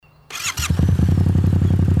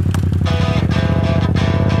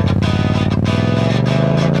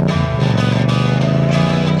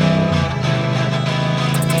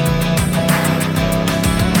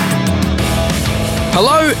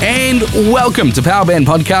Hello and welcome to PowerBand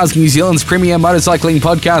Podcast, New Zealand's premier motorcycling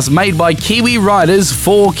podcast made by Kiwi riders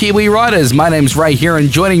for Kiwi riders. My name's Ray here, and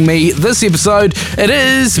joining me this episode, it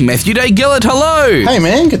is Matthew Day-Gillett. Hello! Hey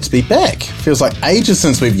man, good to be back. Feels like ages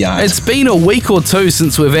since we've yarned. It's been a week or two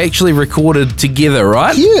since we've actually recorded together,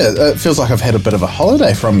 right? Yeah, it feels like I've had a bit of a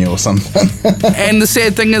holiday from you or something. And the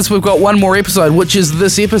sad thing is we've got one more episode, which is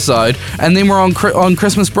this episode, and then we're on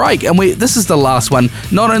Christmas break, and this is the last one,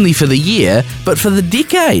 not only for the year, but for the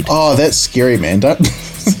decade. Oh, that's scary, man.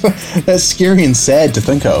 That's scary and sad to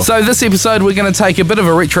think of. So this episode, we're going to take a bit of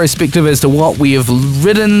a retrospective as to what we have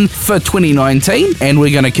ridden for 2019, and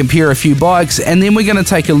we're going to compare a few bikes, and then we're going to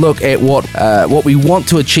take a look at what we want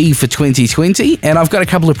to achieve for 2020, and I've got a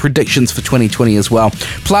couple of predictions for 2020 as well,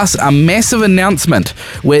 plus a massive announcement,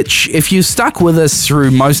 which if you stuck with us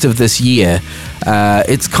through most of this year,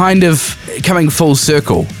 it's kind of coming full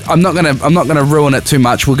circle. I'm not gonna ruin it too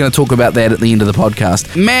much. We're going to talk about that at the end of the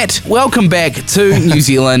podcast. Matt, welcome back to New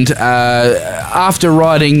Zealand. After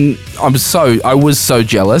riding, I was so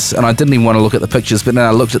jealous, and I didn't even want to look at the pictures, but then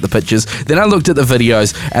I looked at the pictures, then I looked at the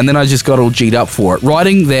videos, and then I just got all G'd up for it.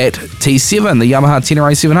 Riding that T7, the Yamaha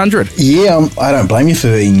Tenere 700. Yeah, I don't blame you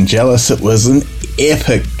for being jealous. It was an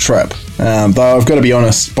epic trip. Though I've got to be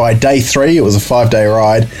honest, by day 3, it was a 5-day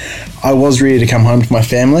ride, I was ready to come home to my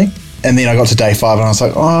family. And then I got to day 5 and I was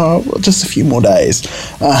like, oh, just a few more days.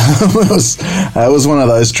 It was one of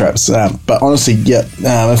those trips. But honestly, yeah,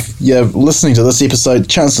 if you're listening to this episode,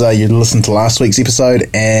 chances are you listened to last week's episode.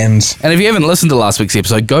 And if you haven't listened to last week's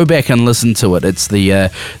episode, go back and listen to it. It's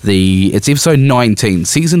it's episode 19,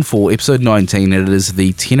 season 4, episode 19. And it is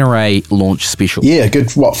the Tenere launch special. Yeah, good,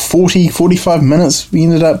 45 minutes we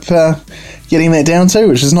ended up getting that down to,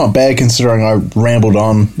 which is not bad considering I rambled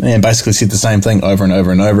on and basically said the same thing over and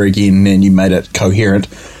over and over again, and you made it coherent.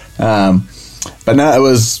 But no, it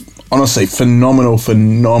was honestly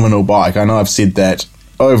phenomenal bike. I know I've said that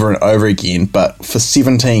over and over again, but for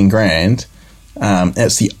 17 grand,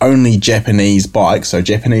 it's the only Japanese bike, so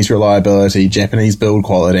Japanese reliability, Japanese build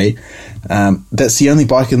quality. That's the only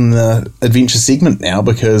bike in the adventure segment now,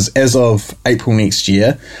 because as of April next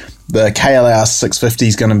year, the KLR 650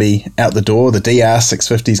 is going to be out the door. The DR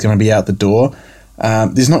 650 is going to be out the door.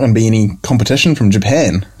 There's not going to be any competition from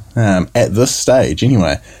Japan at this stage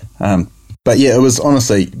anyway. But yeah, it was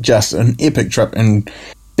honestly just an epic trip. And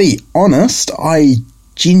be honest, I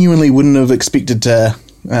genuinely wouldn't have expected to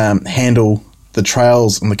handle the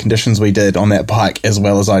trails and the conditions we did on that bike as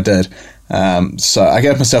well as I did. So I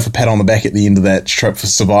gave myself a pat on the back at the end of that trip for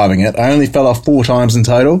surviving it. I only fell off 4 times in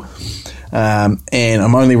total. And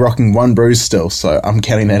I'm only rocking 1 bruise still, so I'm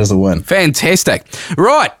counting that as a win. Fantastic.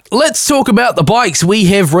 Right, let's talk about the bikes we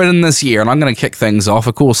have ridden this year, and I'm going to kick things off.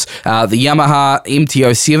 Of course, the Yamaha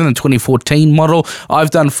MT-07, the 2014 model. I've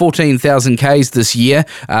done 14,000 Ks this year,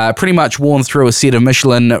 pretty much worn through a set of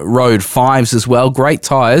Michelin Road 5s as well, great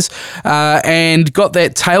tyres, and got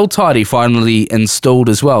that tail tidy finally installed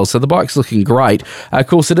as well, so the bike's looking great. Of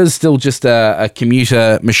course, it is still just a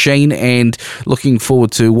commuter machine, and looking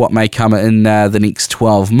forward to what may come in the next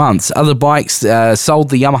 12 months. Other bikes, sold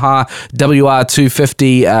the Yamaha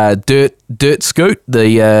WR250 dirt scoot,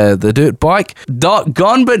 the dirt bike.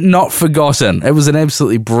 Gone but not forgotten. It was an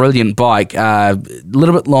absolutely brilliant bike. A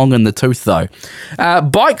little bit long in the tooth though.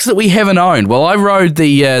 Bikes that we haven't owned. Well, I rode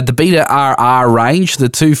the Beta RR range, the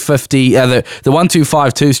 250, the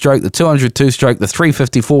 125 2-stroke, the 200 2-stroke, the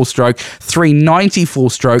 350 4-stroke, 390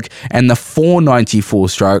 4-stroke, and the 490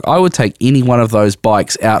 4-stroke. I would take any one of those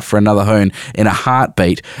bikes out for another hoon in a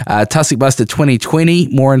heartbeat. Tussock Buster 2020,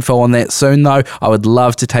 more info on that soon though. I would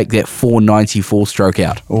love to take that 490 4-stroke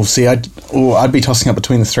out. Well, see, I'd be tossing up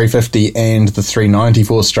between the 350 and the 390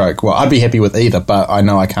 4-stroke. Well, I'd be happy with either, but I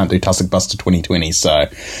know I can't do Tussock Buster 2020, so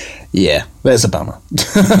yeah, that's a bummer.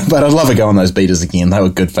 But I'd love to go on those beaters again. They were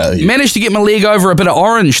good value. Managed to get my leg over a bit of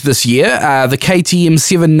orange this year. The KTM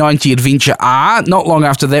 790 Adventure R. Not long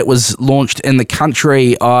after that was launched in the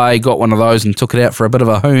country, I got one of those and took it out for a bit of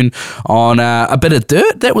a hoon on a bit of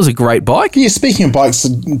dirt. That was a great bike. Yeah, speaking of bikes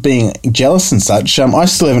being jealous and such, I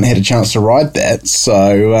still haven't had a chance to ride that.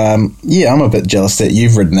 So, yeah, I'm a bit jealous that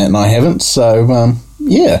you've ridden that and I haven't. So,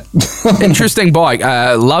 yeah. Interesting bike.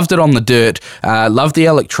 Loved it on the dirt. Loved the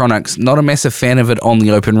electronics. Not a massive fan of it on the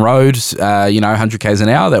open road. 100 k's an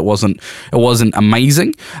hour. It wasn't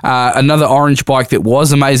amazing. Another orange bike that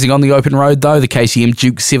was amazing on the open road though, the KTM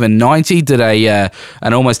Duke 790. Did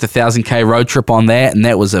an almost 1,000k road trip on that, and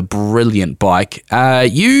that was a brilliant bike.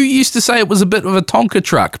 You used to say it was a bit of a Tonka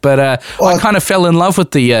truck, but I kind of fell in love with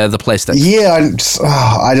the plastics. Yeah,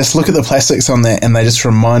 I just look at the plastics on that, and they just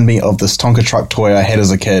remind me of this Tonka truck toy I had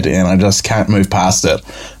as a kid, and I just can't move past it.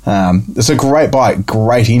 It's a great bike,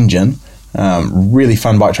 great engine, really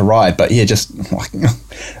fun bike to ride, but yeah, just like,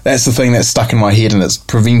 that's the thing that's stuck in my head, and it's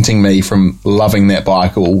preventing me from loving that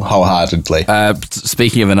bike all wholeheartedly.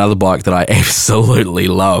 Speaking of another bike that I absolutely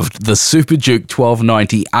loved, the Super Duke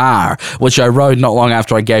 1290R, which I rode not long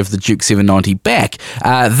after I gave the Duke 790 back.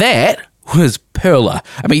 That was perler.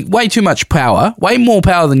 I mean, way too much power, way more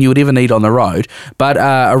power than you would ever need on the road, but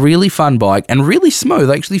a really fun bike and really smooth.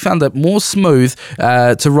 I actually found it more smooth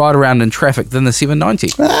to ride around in traffic than the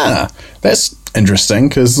 790. That's interesting,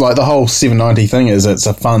 because like the whole 790 thing is it's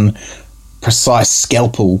a fun, precise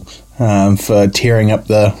scalpel for tearing up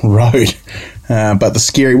the road. But the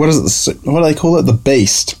scary, what do they call it? The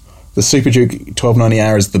Beast. The Super Duke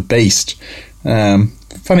 1290R is the Beast.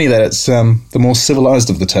 Funny that it's the more civilized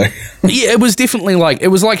of the two. Yeah, it was definitely like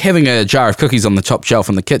having a jar of cookies on the top shelf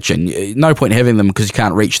in the kitchen. No point having them because you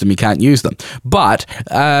can't reach them, you can't use them. But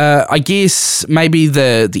I guess maybe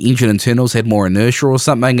the engine internals had more inertia or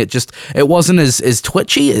something. It wasn't as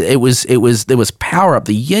twitchy. There was power up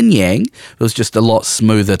the yin yang. It was just a lot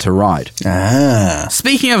smoother to ride.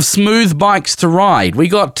 Speaking of smooth bikes to ride, I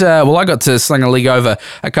got to sling a leg over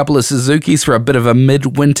a couple of Suzukis for a bit of a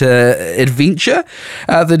midwinter adventure.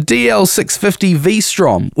 The DL650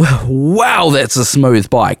 V-Strom. Wow, that's a smooth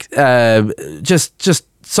bike. I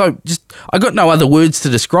got no other words to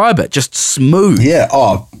describe it. Just smooth. Yeah.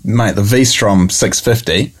 Oh, mate, the V-Strom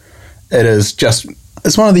 650.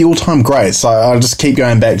 It's one of the all-time greats. I'll just keep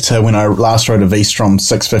going back to when I last rode a V-Strom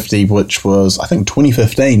 650, which was, I think,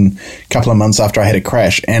 2015, a couple of months after I had a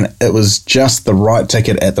crash, and it was just the right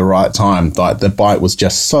ticket at the right time. Like, the bike was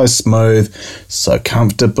just so smooth, so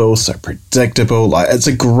comfortable, so predictable. Like, it's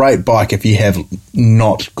a great bike if you have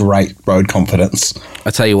not great road confidence. I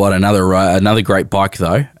tell you what, another great bike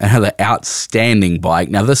though, another outstanding bike.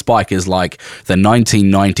 Now this bike is like the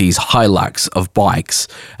 1990s Hilux of bikes,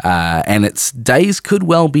 and its days could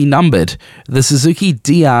well be numbered. The Suzuki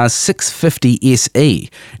DR650 SE.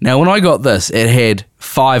 Now when I got this, it had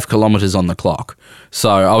 5 kilometers on the clock. So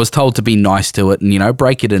I was told to be nice to it and,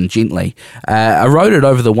 break it in gently. I rode it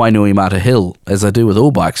over the Wainuimata Hill, as I do with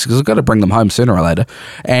all bikes, because I've got to bring them home sooner or later.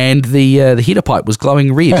 And the heater pipe was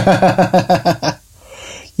glowing red.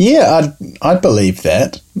 Yeah, I'd believe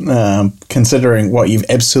that, considering what you've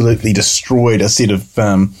absolutely destroyed a set of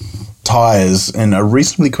tyres in a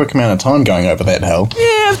reasonably quick amount of time going over that hill.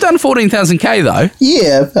 Yeah, I've done 14,000k though.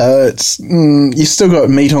 Yeah, you still got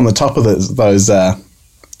meat on the top of those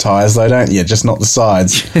tyres though, don't you? Just not the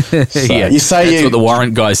sides. Yeah, that's what the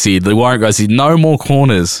warrant guy said. The warrant guy said, no more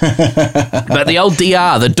corners. But the old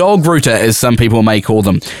DR, the dog rooter, as some people may call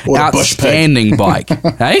them, or outstanding bike.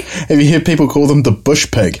 Hey? Have you heard people call them the bush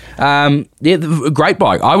pig? Yeah, great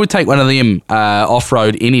bike. I would take one of them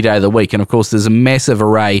off-road any day of the week. And of course, there's a massive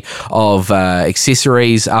array of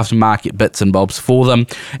accessories, aftermarket bits and bobs for them.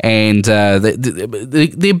 And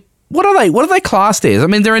they're What are they classed as? I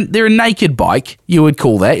mean, they're a naked bike, you would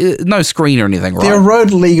call that. No screen or anything, right? They're a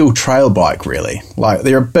road legal trail bike, really. Like,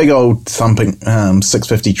 they're a big old thumping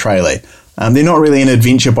 650 trailer. They're not really an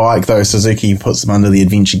adventure bike, though Suzuki puts them under the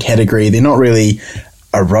adventure category. They're not really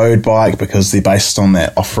a road bike because they're based on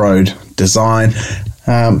that off-road design.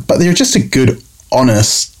 But they're just a good,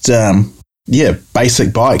 honest,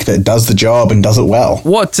 basic bike that does the job and does it well.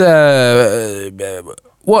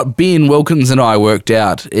 What Ben Wilkins and I worked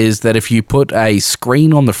out is that if you put a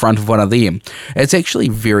screen on the front of one of them, it's actually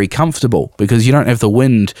very comfortable because you don't have the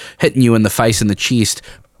wind hitting you in the face and the chest,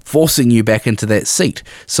 forcing you back into that seat.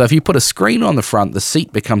 So if you put a screen on the front, the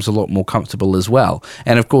seat becomes a lot more comfortable as well.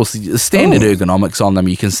 And of course, the standard ergonomics on them,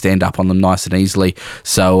 you can stand up on them nice and easily.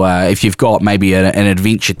 So if you've got maybe an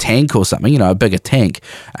adventure tank or something, a bigger tank,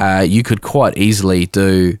 you could quite easily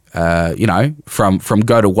do, from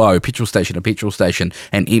go to woe, petrol station to petrol station,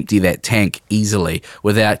 and empty that tank easily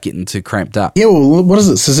without getting too cramped up. Yeah, well, what is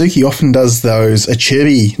it? Suzuki often does those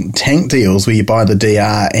Acerbi tank deals where you buy the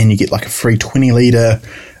DR and you get like a free 20-litre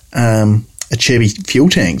Acerbi fuel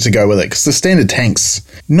tank to go with it, because the standard tank's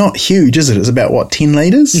not huge, is it? It's about, 10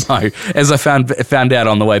 litres? No, as I found out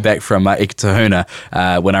on the way back from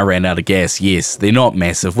Ekatahuna when I ran out of gas, yes, they're not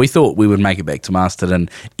massive. We thought we would make it back to Masterton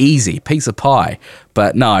easy, piece of pie.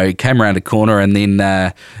 But no, it came around a corner and then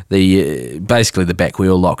basically the back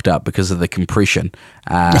wheel locked up because of the compression,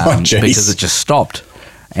 because it just stopped.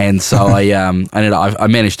 And so I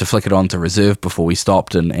managed to flick it on to reserve before we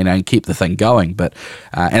stopped and keep the thing going. But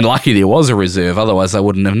and lucky there was a reserve, otherwise I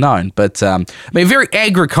wouldn't have known. But I mean, very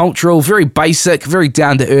agricultural, very basic, very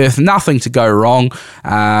down to earth, nothing to go wrong.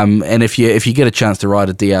 And if you get a chance to ride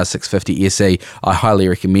a DR650 SE, I highly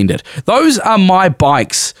recommend it. Those are my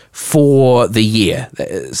bikes for the year.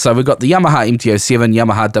 So we've got the Yamaha MT-07,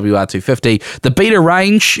 Yamaha WR250, the Beta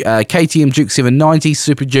range, KTM Duke 790,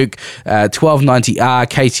 Super Duke 1290R,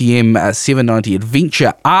 KTM 790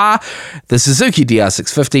 Adventure R, the Suzuki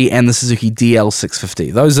DR650, and the Suzuki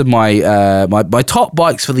DL650. Those are my top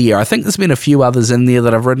bikes for the year. I think there's been a few others in there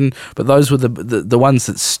that I've ridden, but those were the ones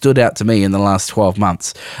that stood out to me in the last 12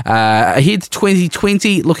 months. Ahead to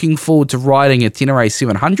 2020, looking forward to riding a Tenere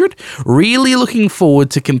 700. Really looking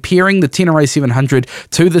forward to comparing the Tenere 700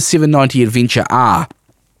 to the 790 Adventure R.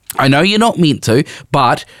 I know you're not meant to,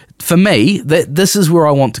 but for me, this is where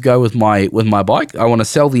I want to go with my bike. I want to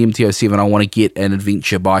sell the MT-07. I want to get an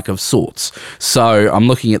adventure bike of sorts. So I'm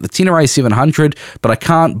looking at the Tenere 700, but I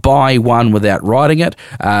can't buy one without riding it.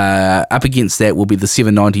 Up against that will be the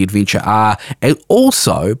 790 Adventure R. And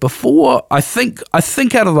also, I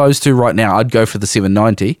think out of those two right now, I'd go for the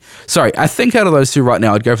 790. Sorry, I think out of those two right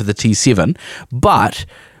now, I'd go for the T7. But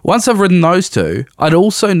once I've ridden those two, I'd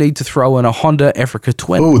also need to throw in a Honda Africa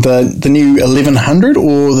Twin. Oh, the new 1100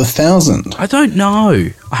 or the 1000? I don't know.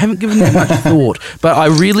 I haven't given that much thought, but I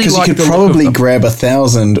really like the look of them. Because you could probably grab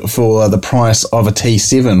 1,000 for the price of a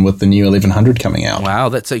T7 with the new 1100 coming out. Wow,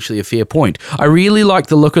 that's actually a fair point. I really like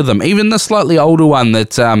the look of them. Even the slightly older one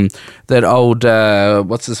that old,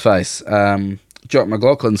 what's his face? Jock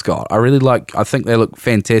McLaughlin's got. I think they look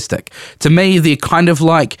fantastic. To me, they're kind of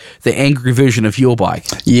like the angry version of your bike.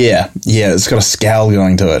 Yeah, it's got a scowl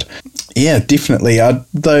going to it. Yeah, definitely. I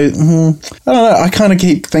don't know. I kind of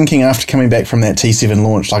keep thinking after coming back from that T7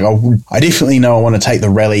 launch, like I definitely know I want to take the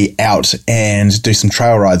Rally out and do some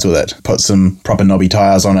trail rides with it. Put some proper knobby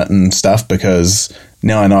tyres on it and stuff, because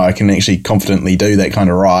now I know I can actually confidently do that kind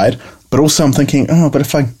of ride. But also I'm thinking, but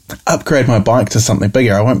if I upgrade my bike to something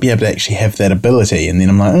bigger, I won't be able to actually have that ability. And then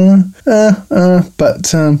I'm like,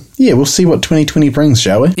 But we'll see what 2020 brings,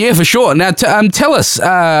 shall we? Yeah, for sure. Now, tell us,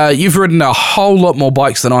 you've ridden a whole lot more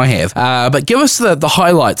bikes than I have, but give us the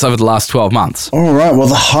highlights over the last 12 months. All right, well,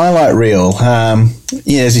 the highlight reel. As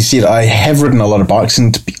you said, I have ridden a lot of bikes,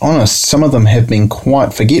 and to be honest, some of them have been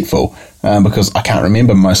quite forgetful because I can't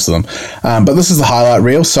remember most of them. But this is the highlight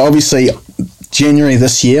reel. So obviously, January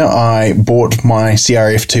this year, I bought my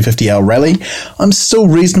CRF 250L Rally. I'm still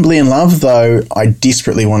reasonably in love, though I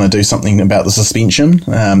desperately want to do something about the suspension,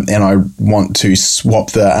 and I want to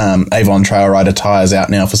swap the Avon Trail Rider tyres out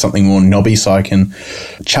now for something more knobby so I can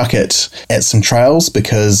chuck it at some trails,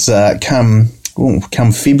 because come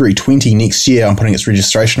February 20 next year, I'm putting its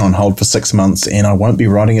registration on hold for 6 months, and I won't be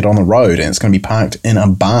riding it on the road, and it's going to be parked in a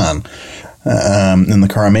barn in the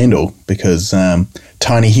Coromandel, because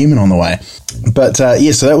tiny human on the way. But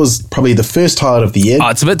so that was probably the first highlight of the year.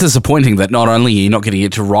 It's a bit disappointing that not only are you not going to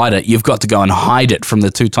get to ride it, you've got to go and hide it from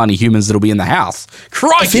the two tiny humans that'll be in the house.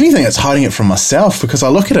 Crikey! If anything, it's hiding it from myself, because I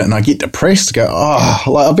look at it and I get depressed.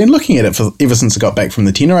 I've been looking at it ever since I got back from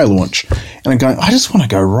the Tenere launch, and I'm going, I just want to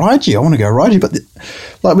go ride you.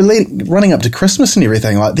 But we're running up to Christmas and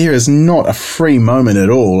everything. Like, there is not a free moment at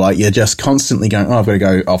all. Like, you're just constantly going, I've got to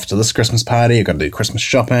go off to this Christmas party. I've got to do Christmas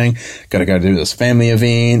shopping. Got to go do this family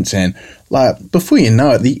event, and before you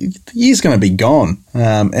know it, the year's going to be gone.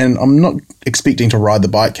 And I'm not expecting to ride the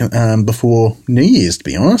bike before New Year's, to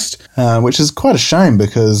be honest, which is quite a shame,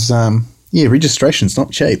 because registration's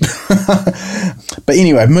not cheap. But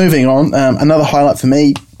anyway, moving on. Another highlight for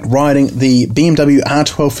me, riding the BMW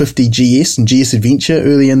R1250 GS and GS Adventure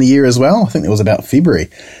early in the year as well. I think it was about February.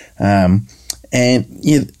 And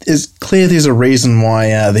it's clear there's a reason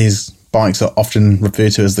why these bikes are often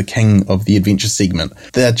referred to as the king of the adventure segment.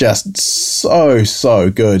 They're just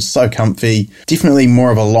so good, so comfy. Definitely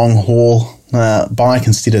more of a long haul bike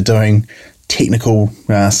instead of doing technical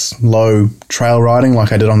slow trail riding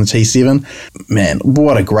like I did on the T7. Man,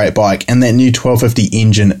 what a great bike. And that new 1250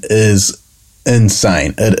 engine is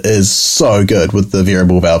insane. It is so good with the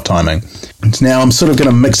variable valve timing. And now I'm sort of going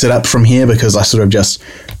to mix it up from here, because I sort of just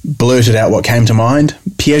blurted out what came to mind.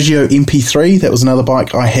 Piaggio MP3, that was another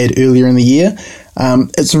bike I had earlier in the year.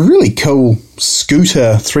 It's a really cool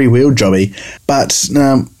scooter three-wheel jobby, but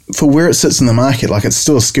for where it sits in the market, like, it's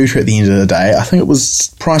still a scooter at the end of the day. I think it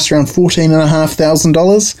was priced around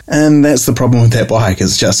 $14,500, and that's the problem with that bike.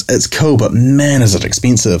 It's cool, but man, is it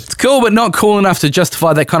expensive. It's cool, but not cool enough to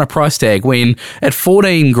justify that kind of price tag, when at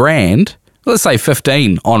 14 grand, let's say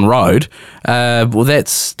 15 on road, well,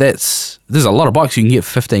 that's there's a lot of bikes you can get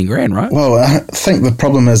for 15 grand, right? Well, I think the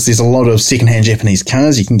problem is there's a lot of secondhand Japanese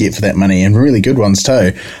cars you can get for that money, and really good ones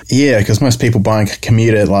too. Yeah, because most people buying a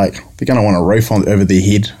commuter, like, they're going to want a roof over their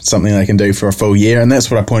head, something they can do for a full year, and that's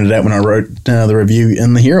what I pointed out when I wrote the review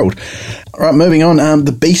in the Herald. All right, moving on,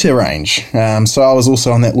 the Beta range. So I was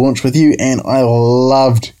also on that launch with you, and I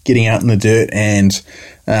loved getting out in the dirt and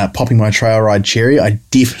popping my trail ride cherry. I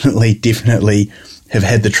definitely have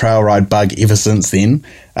had the trail ride bug ever since then.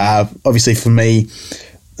 Obviously for me,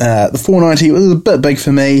 the 490 was a bit big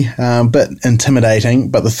for me, bit intimidating,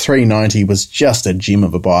 but the 390 was just a gem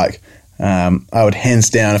of a bike. I would hands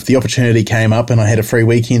down, if the opportunity came up and I had a free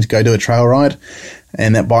weekend to go do a trail ride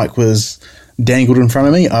and that bike was dangled in front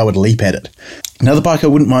of me, I would leap at it. Another bike I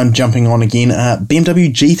wouldn't mind jumping on again,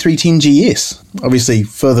 BMW G310 GS. Obviously,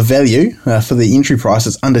 for the value, for the entry price,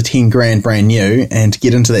 it's under 10 grand brand new, and to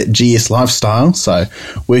get into that GS lifestyle, so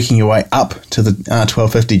working your way up to the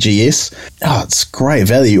R1250 GS, it's great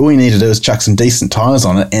value. All you need to do is chuck some decent tyres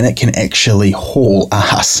on it, and it can actually haul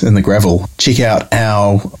ass in the gravel. Check out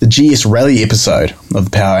the GS Rally episode of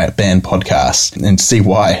the PowerBand Podcast and see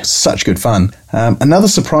why. Such good fun. Another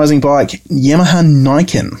surprising bike, Yamaha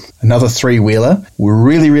Nikon. Another three-wheeler.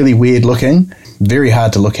 Really weird looking. Very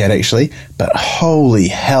hard to look at, actually. But holy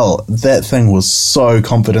hell, that thing was so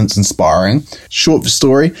confidence-inspiring. Short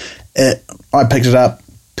story, I picked it up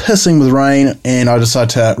pissing with rain, and I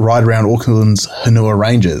decided to ride around Auckland's Hanua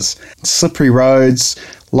Ranges. Slippery roads,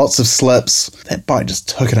 lots of slips. That bike just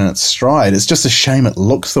took it in its stride. It's just a shame it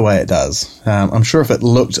looks the way it does. I'm sure if it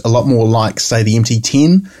looked a lot more like, say, the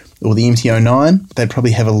MT-10 or the MT-09, they'd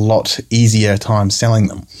probably have a lot easier time selling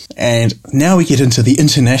them. And now we get into the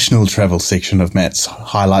international travel section of Matt's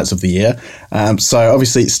highlights of the year. So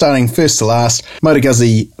obviously, starting first to last, Moto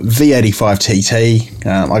Guzzi V85 TT.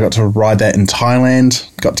 I got to ride that in Thailand,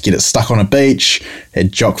 got to get it stuck on a beach,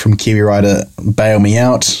 had Jock from Kiwi Rider bail me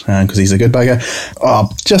out because he's a good bugger. Oh,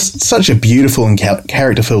 just such a beautiful and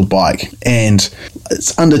character-filled bike. And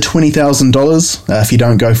it's under $20,000 if you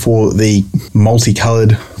don't go for the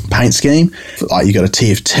multicoloured paint scheme. Like, you've got a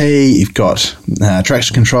TFT, you've got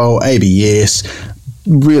traction control, ABS,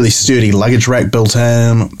 really sturdy luggage rack built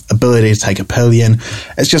in, ability to take a pillion.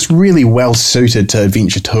 It's just really well suited to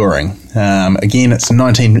adventure touring. Again, it's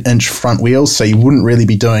 19-inch front wheels, so you wouldn't really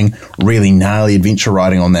be doing really gnarly adventure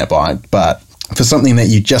riding on that bike, but for something that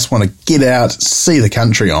you just want to get out, see the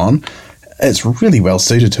country on, it's really well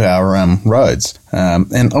suited to our roads.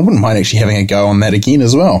 And I wouldn't mind actually having a go on that again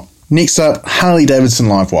as well. Next up, Harley-Davidson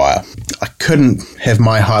Livewire. I couldn't have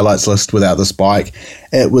my highlights list without this bike.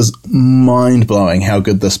 It was mind-blowing how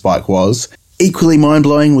good this bike was. Equally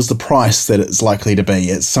mind-blowing was the price that it's likely to be.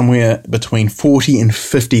 It's somewhere between $40,000 and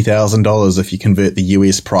 $50,000 if you convert the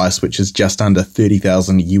US price, which is just under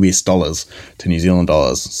 $30,000 US dollars to New Zealand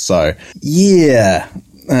dollars. So, yeah,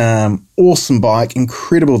 awesome bike.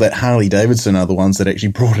 Incredible that Harley-Davidson are the ones that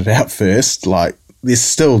actually brought it out first. Like, there's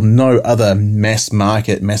still no other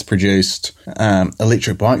mass-market, mass-produced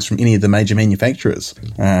electric bikes from any of the major manufacturers,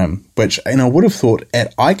 which, I would have thought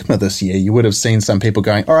at EICMA this year, you would have seen some people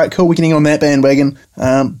going, all right, cool, we're getting on that bandwagon,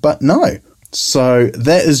 but no. So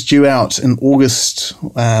that is due out in August,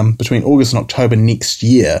 between August and October next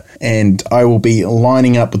year, and I will be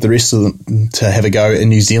lining up with the rest of them to have a go in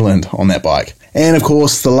New Zealand on that bike. And of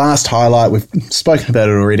course, the last highlight, we've spoken about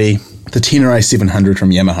it already, the Tenere 700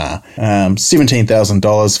 from Yamaha.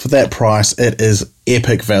 $17,000. For that price, it is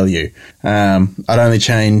epic value. I'd only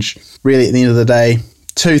change, really at the end of the day,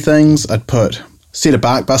 two things. I'd put a set of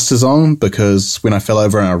bark busters on, because when I fell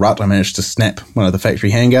over in a rut, I managed to snap one of the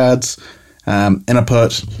factory handguards. And I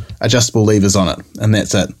put adjustable levers on it, and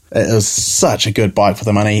that's it. It is such a good bike for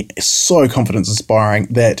the money. It's so confidence-inspiring.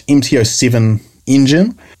 That MT-07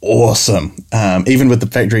 engine, awesome. Even with the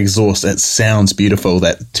factory exhaust, it sounds beautiful.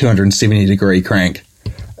 That 270-degree crank.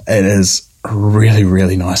 It is a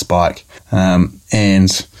really nice bike.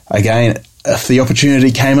 And again, if the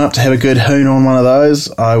opportunity came up to have a good hoon on one of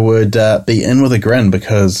those, I would be in with a grin,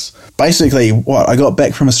 because basically, I got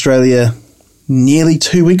back from Australia nearly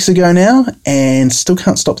 2 weeks ago now, and still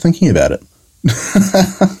can't stop thinking about it.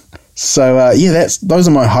 So those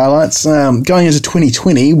are my highlights. Going into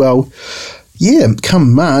 2020, well, yeah,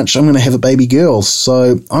 come March, I'm going to have a baby girl,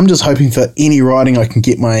 so I'm just hoping for any riding I can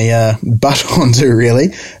get my butt onto,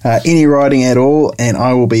 really. Any riding at all, and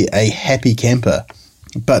I will be a happy camper.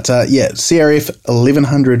 But CRF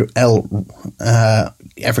 1100L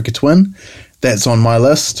Africa Twin, that's on my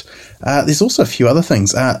list. There's also a few other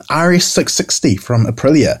things. RS 660 from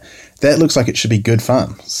Aprilia. That looks like it should be good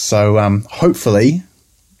fun. So hopefully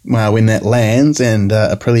when that lands and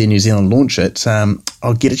Aprilia New Zealand launch it,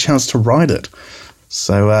 I'll get a chance to ride it.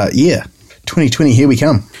 So, 2020, here we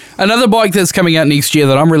come. Another bike that's coming out next year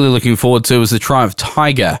that I'm really looking forward to is the Triumph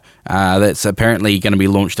Tiger. That's apparently going to be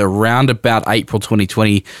launched around about April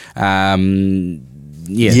 2020. The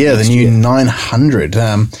new 900.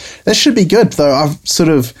 That should be good, though. I've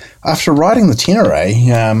after riding the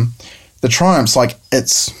Tenere, the Triumph's like,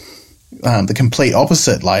 it's the complete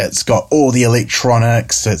opposite. Like, it's got all the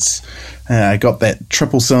electronics, it's got that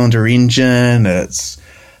triple cylinder engine, it's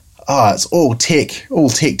all tech,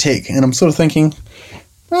 and I'm sort of thinking,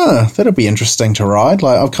 that'll be interesting to ride.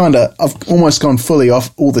 Like, I've almost gone fully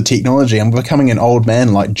off all the technology. I'm becoming an old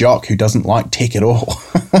man like Jock who doesn't like tech at all.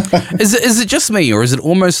 Is it just me, or is it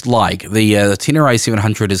almost like the Tenere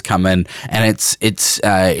 700 has come in and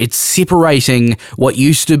it's separating what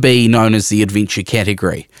used to be known as the adventure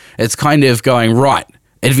category? It's kind of going, right,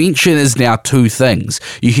 adventure is now two things.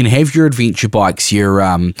 You can have your adventure bikes, your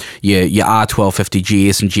R1250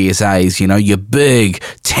 GS and GSAs, your big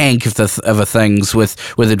tank of things with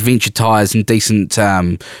adventure tyres and decent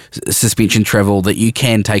suspension travel that you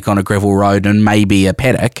can take on a gravel road and maybe a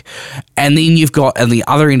paddock. And then you've got, at the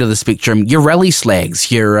other end of the spectrum, your rally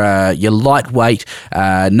slags, your lightweight,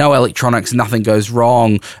 no electronics, nothing goes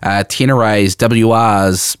wrong, Teneres,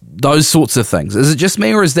 WRs, those sorts of things. Is it just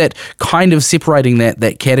me, or is that kind of separating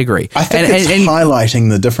that category? I think it's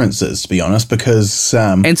highlighting the differences, to be honest, because...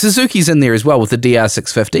 and Suzuki's in there as well with the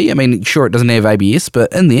DR650. I mean, sure, it doesn't have ABS,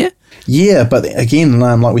 but in there. Yeah, but again,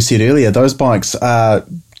 like we said earlier, those bikes are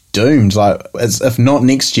doomed. Like, if not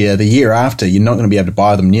next year, the year after, you're not going to be able to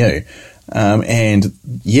buy them new.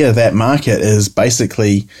 That market is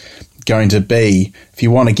basically going to be, if you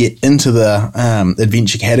want to get into the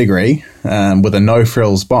adventure category with a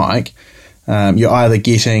no-frills bike, you're either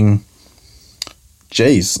getting,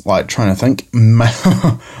 trying to think,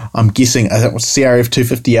 I'm guessing a CRF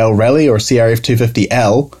 250L Rally or a CRF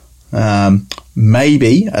 250L,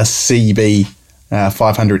 maybe a CB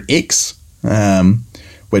 500X,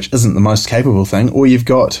 which isn't the most capable thing, or you've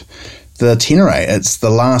got the Tenere. It's the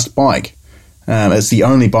last bike. It's the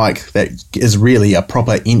only bike that is really a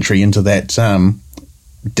proper entry into that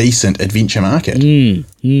decent adventure market.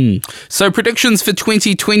 So predictions for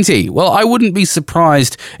 2020. Well, I wouldn't be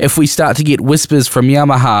surprised if we start to get whispers from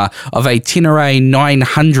Yamaha of a Tenere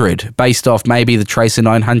 900 based off maybe the Tracer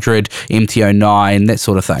 900, MT-09, that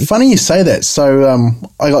sort of thing. Funny you say that. So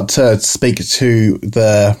I got to speak to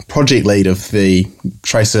the project lead of the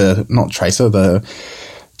the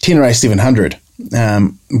Tenere 700.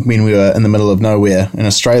 When we were in the middle of nowhere in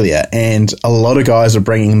Australia, and a lot of guys are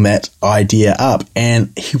bringing that idea up,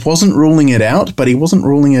 and he wasn't ruling it out, but he wasn't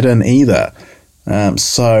ruling it in either.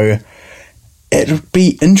 So it'd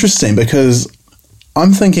be interesting, because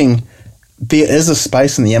I'm thinking there is a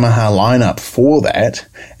space in the Yamaha lineup for that,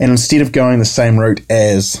 and instead of going the same route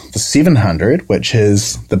as the 700, which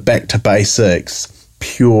is the back to basics,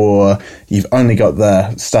 pure, you've only got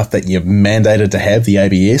the stuff that you've mandated to have, the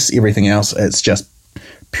ABS, everything else, it's just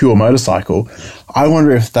pure motorcycle. I wonder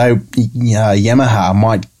if Yamaha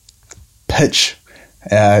might pitch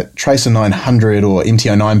Tracer 900 or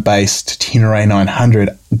MT-09 based Tenere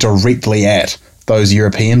 900 directly at those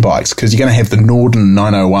European bikes, because you're going to have the Norden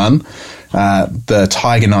 901, the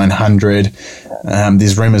Tiger 900,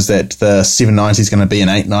 there's rumours that the 790 is going to be an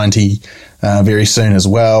 890 very soon as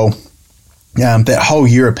well. That whole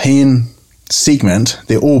European segment,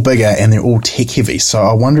 they're all bigger and they're all tech heavy. So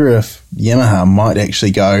I wonder if Yamaha might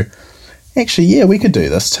actually go, we could do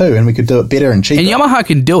this too, and we could do it better and cheaper. And Yamaha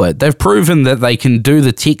can do it. They've proven that they can do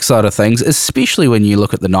the tech side of things, especially when you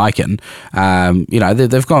look at the Nikon.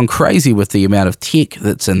 They've gone crazy with the amount of tech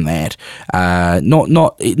that's in that.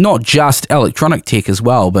 Not just electronic tech as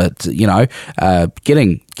well, but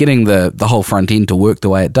getting the whole front end to work the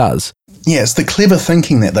way it does. Yeah, it's the clever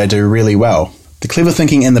thinking that they do really well. The clever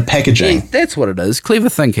thinking and the packaging. Yeah, that's what it is. Clever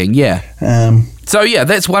thinking, yeah. So,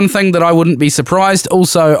 that's one thing that I wouldn't be surprised.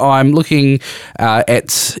 Also, I'm looking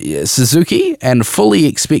at Suzuki and fully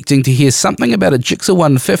expecting to hear something about a Gixxer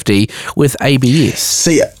 150 with ABS.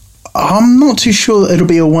 See, I'm not too sure that it'll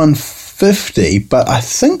be a 150, but I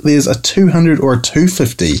think there's a 200 or a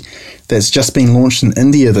 250 that's just been launched in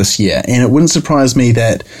India this year. And it wouldn't surprise me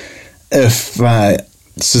that if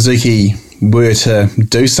Suzuki were to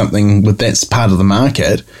do something with that part of the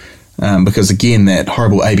market, because again, that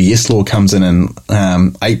horrible ABS law comes in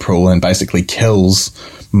April and basically kills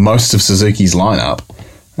most of Suzuki's lineup,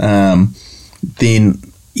 then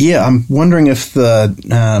I'm wondering if the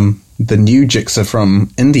new Gixxer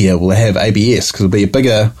from India will have ABS, because it'll be a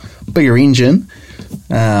bigger engine,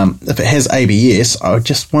 if it has ABS, I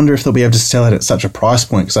just wonder if they'll be able to sell it at such a price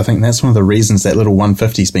point, because I think that's one of the reasons that little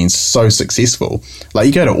 150's been so successful. Like,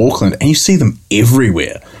 you go to Auckland and you see them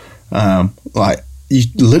everywhere. Like, you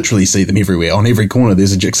literally see them everywhere. On every corner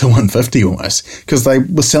there's a Gixxer 150 almost, because they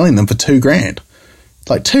were selling them for $2,000.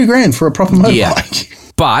 Like, $2,000 for a proper motorbike. Yeah.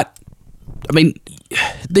 But, I mean,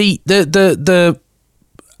 the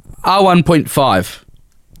R1.5,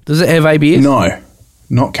 does it have ABS? No,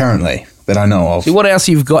 not currently that I know of. So what else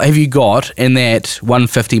have you got in that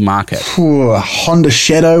 150 market? A Honda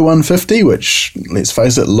Shadow 150, which, let's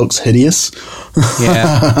face it, looks hideous.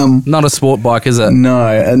 Yeah, not a sport bike, is it?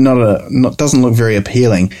 No, doesn't look very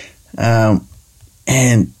appealing.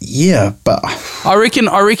 And yeah, but I reckon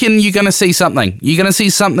you're going to see something. You're going to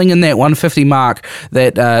see something in that 150 mark,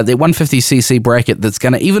 that 150cc bracket, that's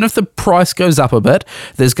going to, even if the price goes up a bit,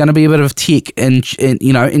 there's going to be a bit of tech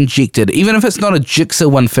injected. Even if it's not a Gixxer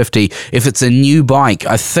 150, if it's a new bike,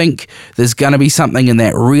 I think there's going to be something in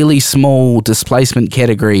that really small displacement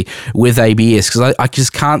category with ABS, because I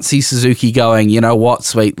just can't see Suzuki going, you know what,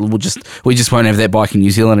 sweet, we just won't have that bike in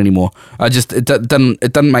New Zealand anymore. It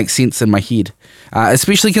doesn't make sense in my head.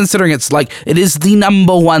 Especially considering it is the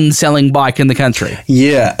number one selling bike in the country.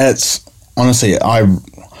 Yeah, it's honestly, I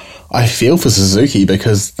feel for Suzuki,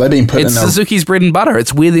 because they've been putting... It's Suzuki's bread and butter.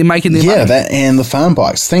 It's where they're making their money. Yeah, that and the farm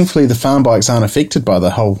bikes. Thankfully, the farm bikes aren't affected by the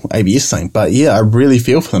whole ABS thing. But yeah, I really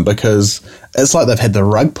feel for them, because it's like they've had the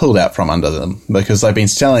rug pulled out from under them, because they've been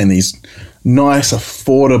selling these nice,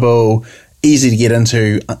 affordable, easy to get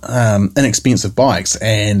into, inexpensive bikes,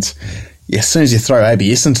 and... yeah, as soon as you throw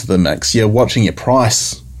ABS into the mix, you're watching your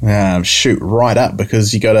price shoot right up,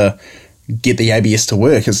 because you got to get the ABS to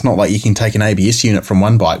work. It's not like you can take an ABS unit from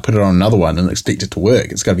one bike, put it on another one, and expect it to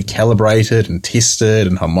work. It's got to be calibrated and tested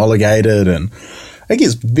and homologated, and it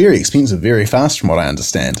gets very expensive very fast, from what I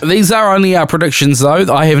understand. These are only our predictions, though.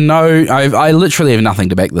 I literally have nothing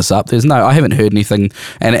to back this up. I haven't heard anything,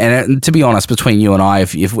 and to be honest, between you and I,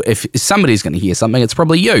 if somebody's going to hear something, it's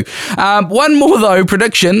probably you. One more, though,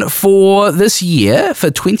 prediction for this year, for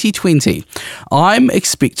 2020. I'm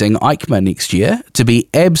expecting EICMA next year to be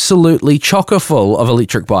absolutely chocker-full of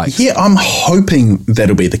electric bikes. Yeah, I'm hoping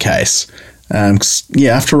that'll be the case.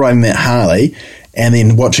 After riding that Harley, and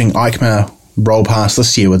then watching EICMA roll past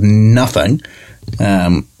this year with nothing.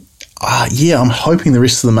 I'm hoping the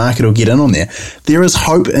rest of the market will get in on there. There is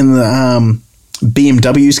hope in the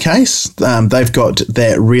BMW's case. They've got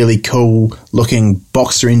that really cool looking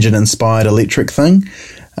Boxster engine inspired electric thing.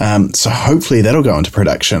 So hopefully that'll go into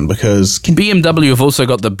production, because BMW have also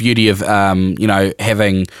got the beauty of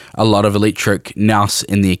having a lot of electric nous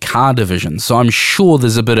in their car division. So I'm sure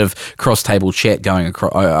there's a bit of cross table chat going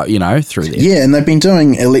across, through there. Yeah, and they've been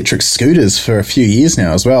doing electric scooters for a few years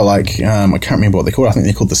now as well. Like I can't remember what they're called. I think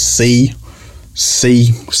they're called the C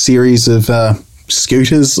series of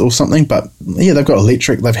scooters or something. But yeah, they've got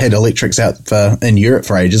electric. They've had electrics out in Europe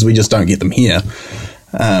for ages. We just don't get them here.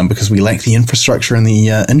 Because we lack the infrastructure and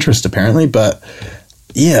the interest, apparently. But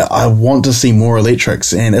yeah, I want to see more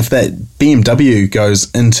electrics, and if that BMW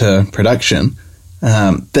goes into production,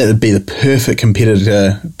 that would be the perfect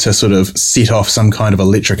competitor to sort of set off some kind of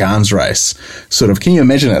electric arms race. Sort of, can you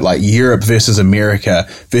imagine it, like Europe versus America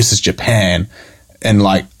versus Japan, and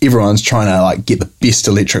like everyone's trying to like get the best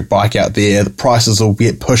electric bike out there. The prices will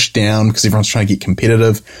get pushed down because everyone's trying to get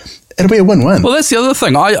competitive. It'll be a win-win. Well, that's the other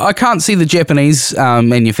thing. I can't see the Japanese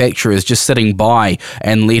manufacturers just sitting by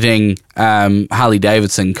and letting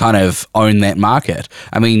Harley-Davidson kind of own that market.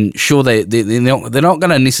 I mean, sure, they're not going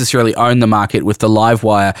to necessarily own the market with the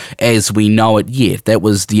Livewire as we know it yet. That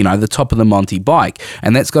was the top of the Monty bike,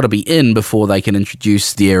 and that's got to be in before they can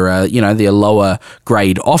introduce their their lower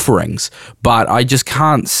grade offerings. But I just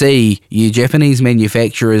can't see your Japanese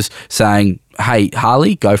manufacturers saying, hey,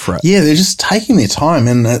 Harley, go for it. Yeah, they're just taking their time,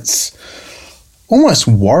 and it's almost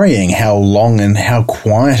worrying how long and how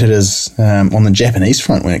quiet it is on the Japanese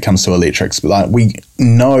front when it comes to electrics. Like, we've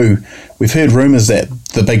heard rumours that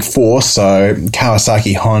the big four, so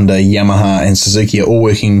Kawasaki, Honda, Yamaha and Suzuki, are all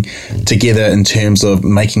working together in terms of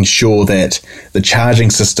making sure that the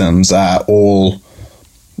charging systems are all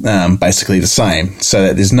basically the same, so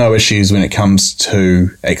that there's no issues when it comes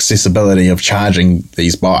to accessibility of charging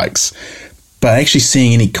these bikes. But actually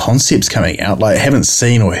seeing any concepts coming out, like, I haven't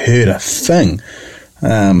seen or heard a thing.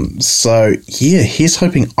 So yeah, here's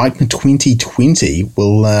hoping EICMA 2020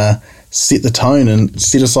 will set the tone and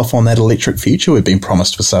set us off on that electric future we've been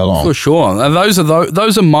promised for so long. For sure.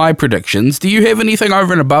 Those are my predictions. Do you have anything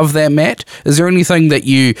over and above that, Matt? Is there anything that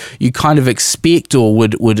you kind of expect or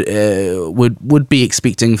would be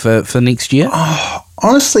expecting for next year?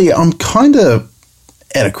 Honestly, I'm kind of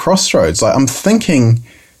at a crossroads. Like, I'm thinking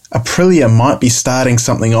Aprilia might be starting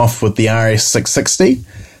something off with the RS660,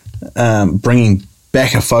 bringing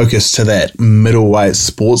back a focus to that middleweight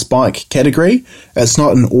sports bike category. It's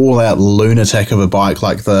not an all-out lunatic of a bike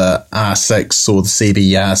like the R6 or the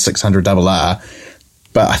CBR 600RR,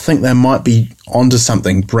 but I think they might be onto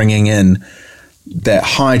something, bringing in that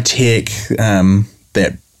high-tech,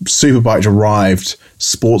 that superbike-derived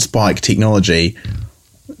sports bike technology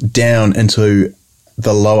down into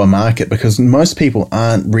the lower market, because most people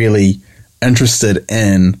aren't really interested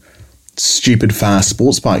in stupid fast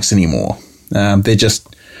sports bikes anymore.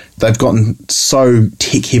 They've gotten so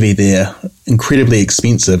tech heavy, they're incredibly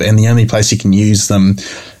expensive, and the only place you can use them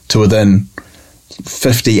to within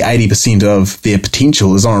 50-80% of their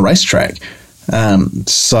potential is on a racetrack.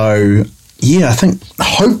 So yeah, I think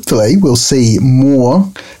hopefully we'll see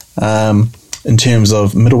more in terms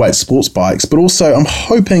of middleweight sports bikes, but also I'm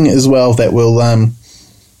hoping as well that we'll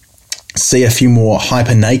see a few more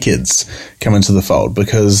hyper nakeds come into the fold,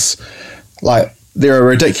 because like they're a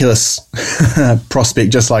ridiculous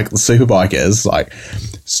prospect, just like the superbike is, like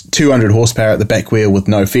 200 horsepower at the back wheel with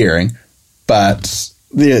no fairing, but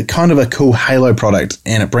they're kind of a cool halo product,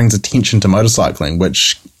 and it brings attention to motorcycling,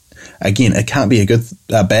 which again, it can't be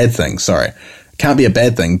a bad thing. It can't be a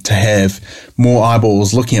bad thing to have more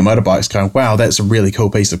eyeballs looking at motorbikes going, wow, that's a really cool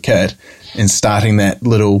piece of kit, and starting that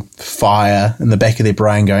little fire in the back of their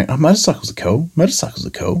brain going, oh, motorcycles are cool.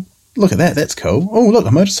 Look at that, that's cool. Oh, look,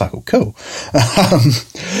 a motorcycle, cool.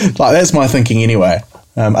 Like, that's my thinking anyway.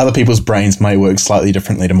 Other people's brains may work slightly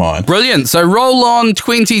differently to mine. Brilliant. So roll on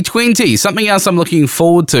 2020. Something else I'm looking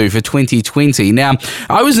forward to for 2020. Now,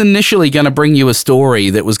 I was initially going to bring you a story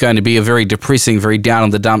that was going to be a very depressing, very down in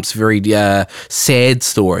the dumps, very sad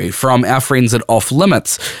story from our friends at Off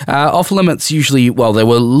Limits. Off Limits usually, well, they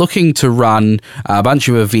were looking to run a bunch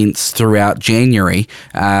of events throughout January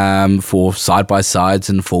for side-by-sides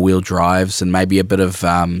and four-wheel drives and maybe a bit of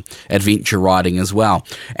adventure riding as well.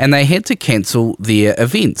 And they had to cancel their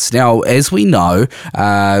events. Now, as we know,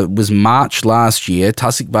 it was March last year,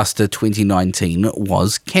 Tussock Buster 2019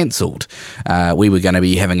 was cancelled. We were going to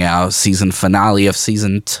be having our season finale of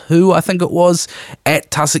season 2, I think it was, at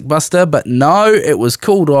Tussock Buster, but no, it was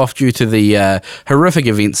called off due to the horrific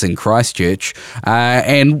events in Christchurch,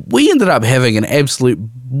 and we ended up having an absolute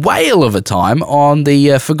whale of a time on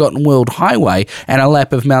the Forgotten World Highway and a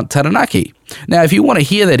lap of Mount Taranaki. Now, if you want to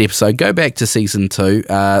hear that episode, go back to Season 2,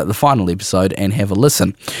 the final episode, and have a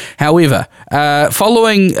listen. However,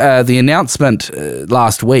 following the announcement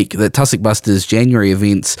last week that Tussock Buster's January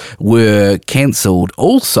events were cancelled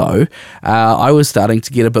also, I was starting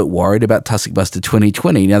to get a bit worried about Tussock Buster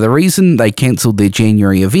 2020. Now, the reason they cancelled their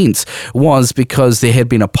January events was because there had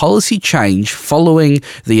been a policy change following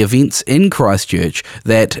the events in Christchurch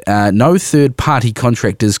that no third-party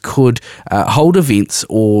contractors could hold events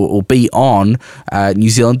or be on New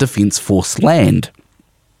Zealand Defence Force land.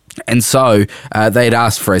 And so they had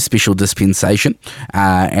asked for a special dispensation,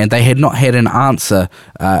 and they had not had an answer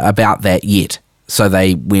about that yet. So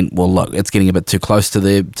they went, well, look, it's getting a bit too close to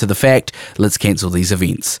the fact, let's cancel these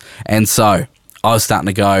events. And so I was starting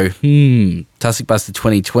to go, Tussock Buster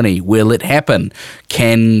 2020, will it happen?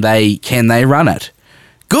 Can they run it?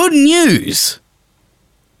 Good news!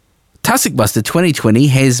 Tussock Buster 2020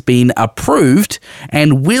 has been approved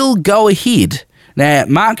and will go ahead. Now,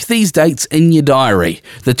 mark these dates in your diary.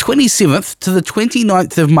 The 27th to the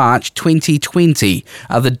 29th of March 2020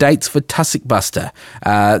 are the dates for Tussock Buster.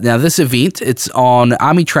 Now, this event, it's on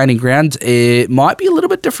Army Training Ground. It might be a little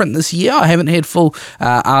bit different this year. I haven't had full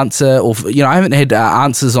answer, or I haven't had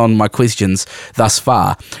answers on my questions thus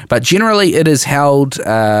far. But generally, it is held.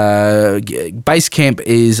 Base camp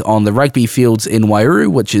is on the rugby fields in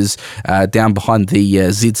Wairau, which is down behind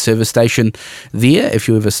the Z service station there, if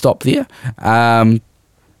you ever stop there.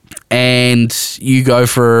 And you go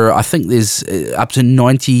for, I think there's up to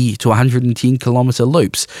 90 to 110 kilometre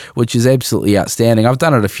loops, which is absolutely outstanding. I've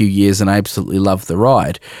done it a few years and I absolutely love the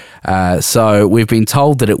ride. So we've been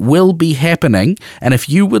told that it will be happening, and if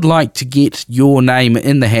you would like to get your name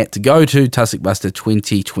in the hat to go to Tussock Buster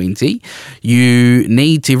 2020, you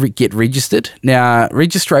need to get registered. Now,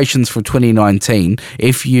 registrations for 2019,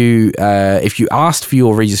 if you asked for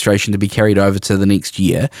your registration to be carried over to the next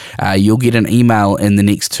year, you'll get an email in the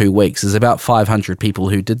next 2 weeks weeks. There's about 500 people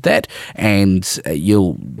who did that, and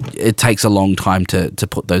it takes a long time to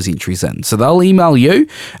put those entries in. So they'll email you.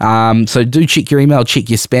 So do check your email, check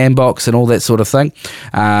your spam box and all that sort of thing.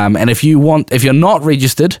 And if you're not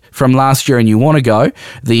registered from last year and you want to go,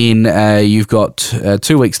 then you've got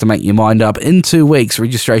 2 weeks to make your mind up. In 2 weeks,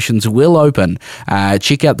 registrations will open.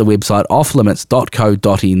 Check out the website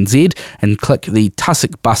offlimits.co.nz and click the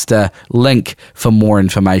Tussock Buster link for more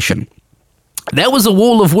information. That was a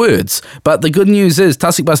wall of words, but the good news is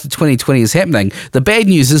Tussock Buster 2020 is happening. The bad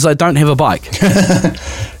news is I don't have a bike.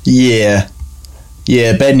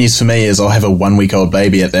 Yeah, bad news for me is I'll have a 1-week-old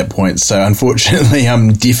baby at that point, so unfortunately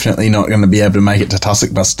I'm definitely not going to be able to make it to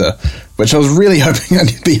Tussock Buster, which I was really hoping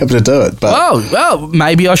I'd be able to do it. But well,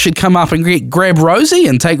 maybe I should come up and grab Rosie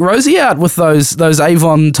and take Rosie out with those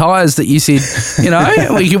Avon tyres that you said,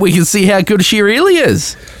 we can see how good she really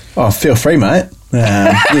is. Oh, feel free, mate.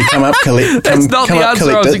 Come up, collect. That's not the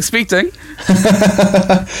answer I was expecting.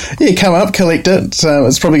 Come up, collect it. So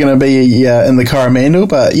it's probably going to be in the Coromandel,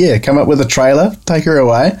 but come up with a trailer, take her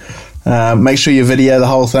away. Make sure you video the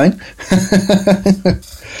whole thing.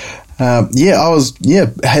 I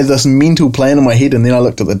had this mental plan in my head, and then I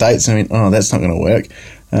looked at the dates and I went, oh, that's not going to work.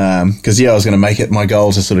 Because I was going to make it my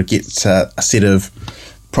goal to sort of get a set of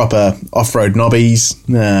proper off-road knobbies,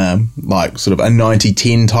 like sort of a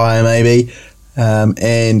 90-10 tyre maybe.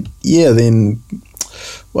 Then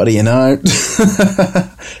what do you know?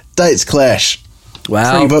 Dates clash.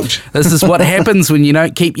 Wow, this is what happens when you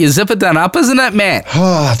don't keep your zipper done up, isn't it, Matt?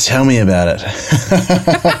 Oh, tell me about it.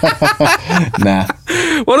 Nah.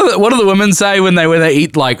 What do the women say when they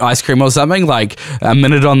eat like ice cream or something? Like a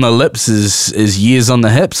minute on the lips is years on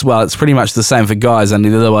the hips. Well, it's pretty much the same for guys, only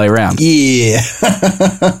the other way around. Yeah.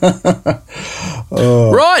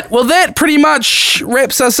 Right. Well, that pretty much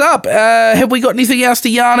wraps us up. Have we got anything else to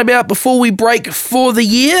yarn about before we break for the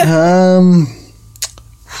year?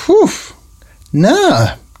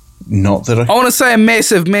 Nah, not that I want to say a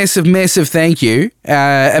massive, massive, massive thank you,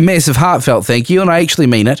 a massive heartfelt thank you, and I actually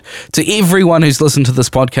mean it, to everyone who's listened to this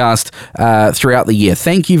podcast throughout the year.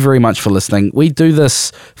 Thank you very much for listening. We do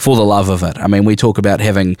this for the love of it. I mean, we talk about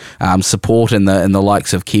having support in the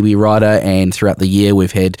likes of Kiwi Rider, and throughout the year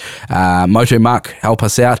we've had Moto Muck help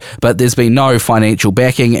us out, but there's been no financial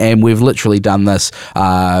backing, and we've literally done this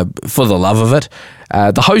for the love of it.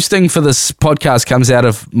 The hosting for this podcast comes out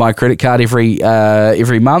of my credit card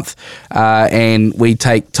every month, and we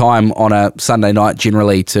take time on a Sunday night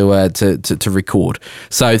generally to record.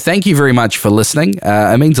 So thank you very much for listening.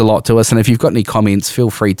 It means a lot to us. And if you've got any comments, feel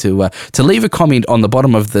free to leave a comment on the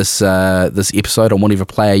bottom of this episode on whatever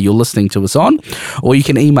player you're listening to us on, or you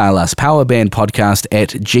can email us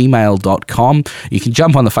powerbandpodcast@gmail.com. You can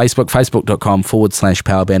jump on the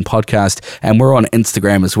facebook.com/powerbandpodcast, and we're on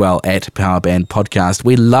Instagram as well @powerbandpodcast. Podcast.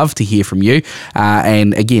 We love to hear from you.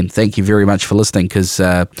 And again, thank you very much for listening, because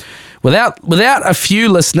without a few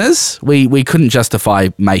listeners, we couldn't justify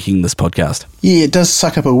making this podcast. Yeah, it does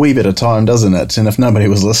suck up a wee bit of time, doesn't it? And if nobody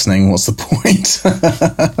was listening, what's the point?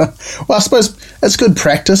 Well, I suppose it's good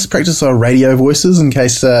practice our radio voices in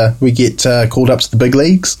case we get called up to the big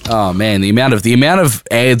leagues. Oh man, the amount of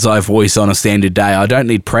ads I voice on a standard day, I don't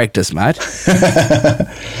need practice, mate.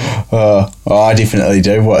 I definitely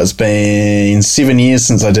do. It's been 7 years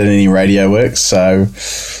since I did any radio work, so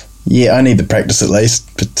yeah, I need the practice at least.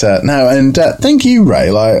 But thank you,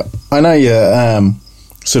 Ray. Like, I know you're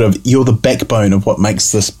you're the backbone of what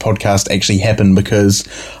makes this podcast actually happen, because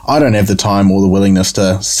I don't have the time or the willingness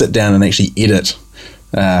to sit down and actually edit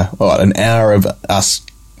an hour of us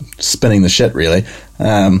spinning the shit, really,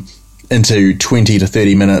 into 20 to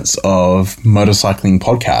 30 minutes of motorcycling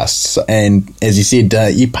podcasts. And as you said,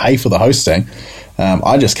 you pay for the hosting.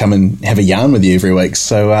 I just come and have a yarn with you every week.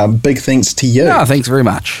 So big thanks to you. Oh, thanks very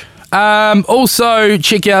much. Also,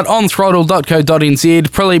 check out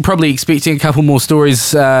onthrottle.co.nz. Probably expecting a couple more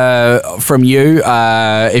stories from you,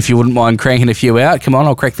 if you wouldn't mind cranking a few out. Come on,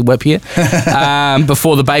 I'll crack the whip here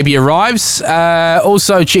before the baby arrives.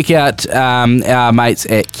 Also, check out our mates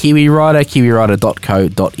at Kiwi Rider,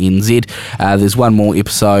 kiwirider.co.nz. There's one more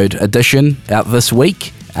episode edition out this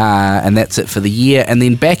week. And that's it for the year. And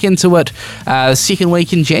then back into it second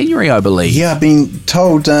week in January, I believe. Yeah, I've been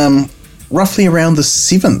told roughly around the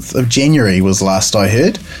 7th of January was last I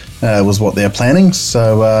heard, was what they're planning.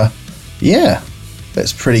 So, yeah.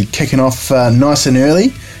 That's pretty kicking off nice and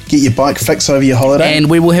early. Get your bike fix over your holiday. And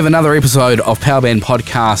we will have another episode of PowerBand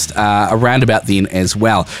Podcast around about then as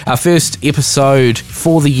well. Our first episode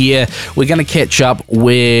for the year, we're going to catch up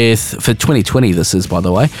with, for 2020 this is, by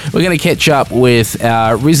the way, we're going to catch up with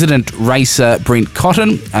our resident racer Brent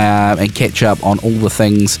Cotton and catch up on all the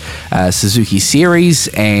things Suzuki Series,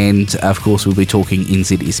 and of course we'll be talking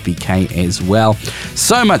NZSBK as well.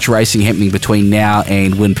 So much racing happening between now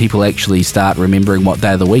and when people actually start remembering what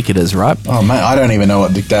day of the week it is, right? Oh mate, I don't even know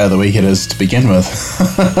what the day of the week it is to begin with.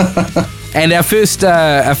 And our first,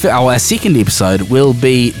 our second episode will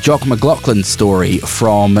be Jock McLaughlin's story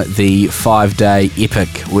from the 5-day epic,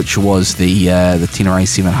 which was the Tenere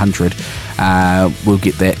 700. We'll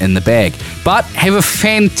get that in the bag. But have a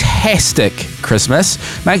fantastic Christmas.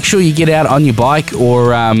 Make sure you get out on your bike,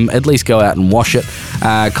 or at least go out and wash it.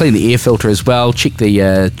 Clean the air filter as well. Check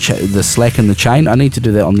the slack in the chain. I need to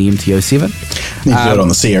do that on the MT-07. You can do it on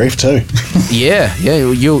the CRF too. yeah.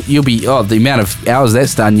 You'll be the amount of hours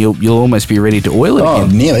that's done. You'll almost be ready to oil it. Oh,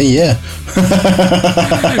 again. nearly, yeah.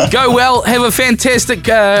 Go well. Have a fantastic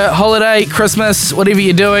holiday, Christmas, whatever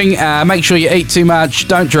you're doing. Make sure you eat too much.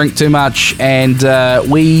 Don't drink too much. And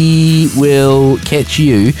we will catch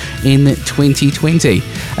you in 2020.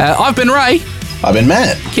 I've been Ray. I've been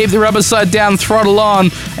Matt. Keep the rubber side down, throttle on,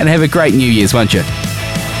 and have a great New Year's, won't you?